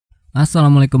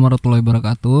Assalamualaikum warahmatullahi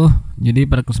wabarakatuh. Jadi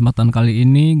pada kesempatan kali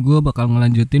ini gue bakal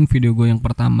ngelanjutin video gue yang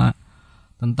pertama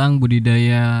tentang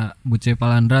budidaya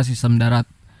bucephalandra sistem darat.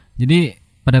 Jadi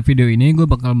pada video ini gue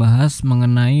bakal bahas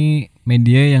mengenai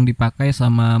media yang dipakai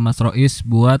sama Mas Roiz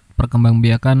buat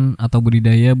perkembangbiakan atau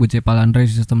budidaya bucephalandra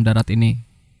sistem darat ini.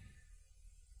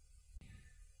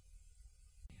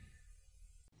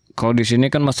 Kalau di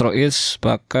sini kan Mas Roiz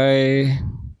pakai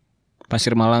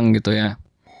pasir malang gitu ya.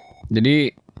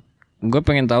 Jadi gue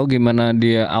pengen tahu gimana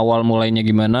dia awal mulainya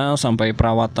gimana sampai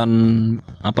perawatan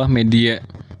media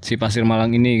si pasir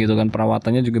malang ini gitu kan,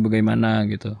 perawatannya juga bagaimana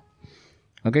gitu.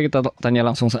 Oke, kita tanya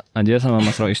langsung aja sama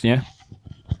Mas Roiznya.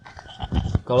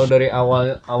 Kalau dari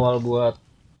awal buat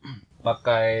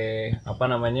pakai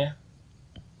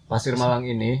pasir malang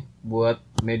ini buat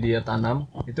media tanam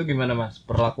itu gimana Mas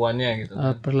perlakuannya gitu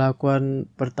kan? Perlakuan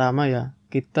pertama ya,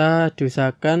 kita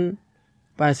diusahakan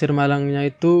pasir malangnya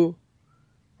itu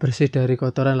bersih dari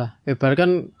kotoran lah. Ibarat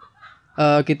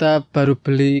kita baru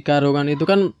beli karungan itu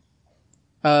kan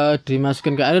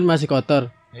dimasukin ke air masih kotor.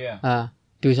 Iya.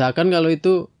 Diusahakan kalau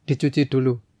itu dicuci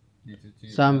dulu.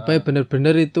 Sampai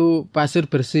benar-benar itu pasir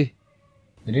bersih.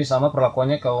 Jadi sama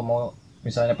perlakuannya kalau mau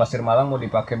misalnya pasir malang mau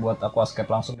dipakai buat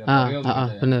aquascape langsung di akuarium gitu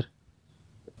ya. Bener.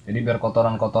 Jadi biar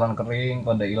kotoran-kotoran kering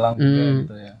pada hilang juga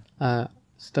gitu ya.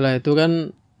 Setelah itu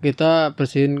kan kita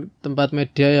bersihin tempat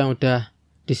media yang udah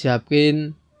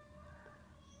disiapin.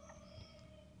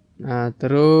 Nah,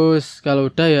 terus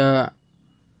kalau udah ya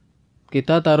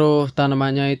kita taruh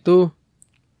tanamannya itu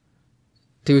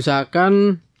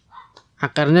diusahakan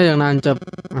akarnya yang nancep.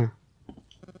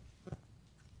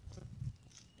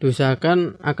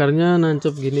 Diusahakan akarnya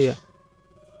nancep gini ya.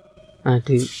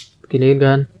 Giniin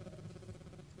kan.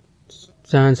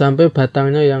 Jangan sampai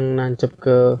batangnya yang nancep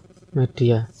ke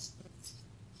media.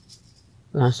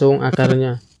 Langsung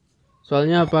akarnya.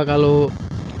 Soalnya kalau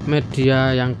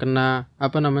media yang kena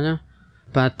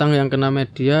batang yang kena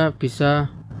media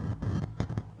bisa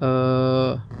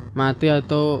mati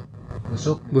atau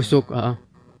busuk.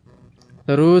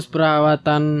 Terus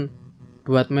perawatan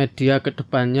buat media ke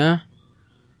depannya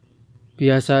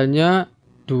biasanya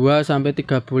 2-3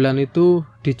 bulan itu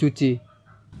dicuci.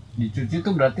 Dicuci itu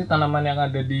berarti tanaman yang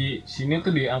ada di sini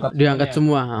tuh diangkat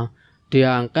semua.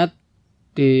 Diangkat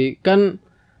kan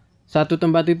satu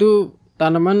tempat itu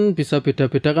tanaman bisa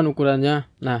beda-beda kan ukurannya.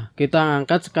 Nah, kita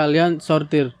angkat sekalian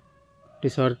disortir.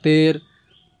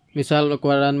 Misal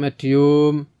ukuran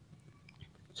medium,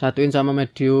 satuin sama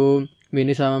medium,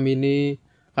 mini sama mini.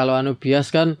 Kalau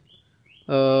bias kan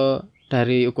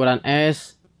dari ukuran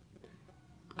S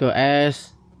ke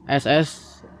S,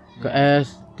 SS ke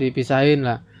S dipisahin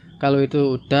lah. Kalau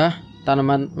itu udah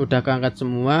tanaman udah keangkat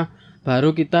semua,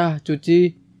 baru kita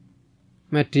cuci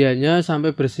medianya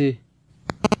sampai bersih.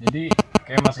 Jadi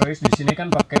kayak Mas Roiz di sini kan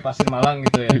pakai pasir malang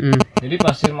gitu ya. Jadi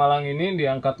pasir malang ini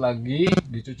diangkat lagi,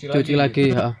 dicuci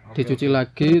lagi. Dicuci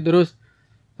lagi. Terus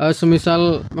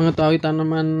semisal mengetahui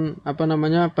tanaman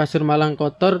pasir malang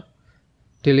kotor,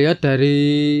 dilihat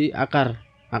dari akar.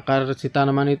 Akar si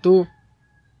tanaman itu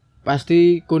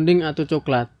pasti kuning atau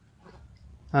coklat.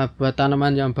 Buat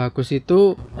tanaman yang bagus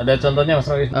itu ada contohnya Mas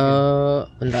Roiz?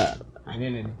 Bentar.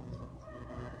 Ini.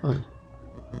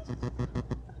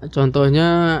 Contohnya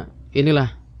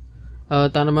inilah,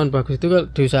 tanaman bagus itu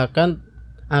diusahakan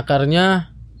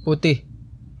akarnya putih,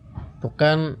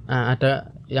 bukan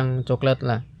ada yang coklat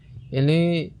lah.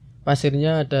 Ini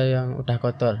pasirnya ada yang udah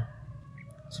kotor.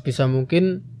 Sebisa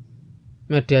mungkin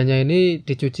medianya ini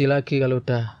dicuci lagi kalau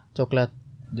udah coklat.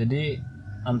 Jadi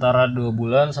antara 2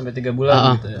 bulan sampai 3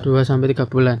 bulan gitu ya. 2-3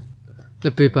 bulan.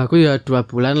 Lebih bagus ya 2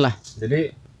 bulan lah.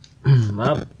 Jadi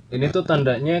maaf, ini tuh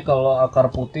tandanya kalau akar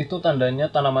putih tuh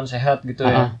tandanya tanaman sehat gitu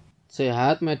ya.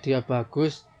 Sehat, media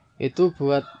bagus, itu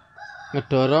buat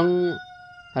ngedorong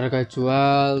harga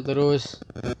jual. Terus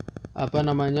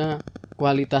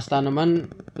kualitas tanaman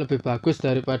lebih bagus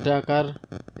daripada akar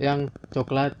yang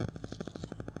coklat.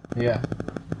 Iya.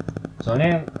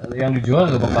 Soalnya yang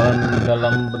dijual gak bakalan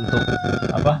dalam bentuk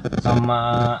sama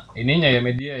ininya ya,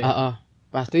 media ya.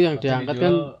 Pasti yang diangkat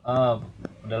dijual, kan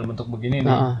dalam bentuk begini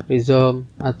nih. Rhizome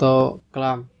atau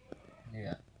clamp.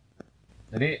 Iya.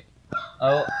 Jadi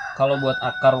kalau buat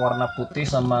akar warna putih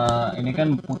sama ini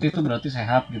kan putih tuh berarti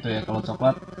sehat gitu ya. Kalau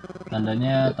coklat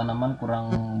tandanya tanaman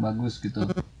kurang bagus gitu.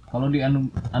 Kalau di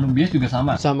anubias juga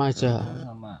sama. Sama aja.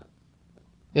 Sama.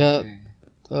 Ya.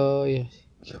 Iya.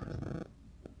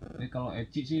 Jadi kalau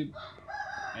eci sih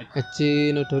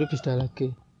nodori beda lagi.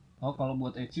 Oh, kalau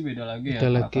buat eci beda lagi beda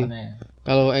ya lagi. Ya.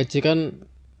 Kalau eci kan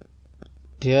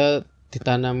dia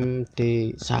ditanam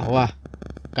di sawah.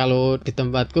 Kalau di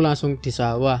tempatku langsung di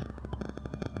sawah.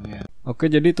 Yeah. Oke,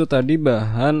 jadi itu tadi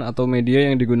bahan atau media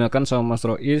yang digunakan sama Mas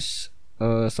Roiz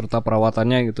serta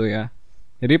perawatannya gitu ya.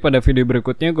 Jadi pada video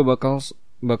berikutnya gue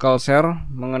bakal share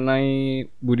mengenai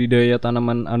budidaya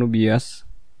tanaman anubias.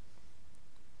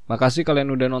 Makasih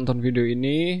kalian udah nonton video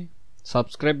ini.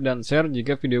 Subscribe dan share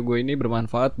jika video gue ini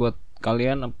bermanfaat buat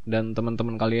kalian dan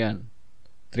teman-teman kalian.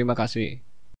 Terima kasih.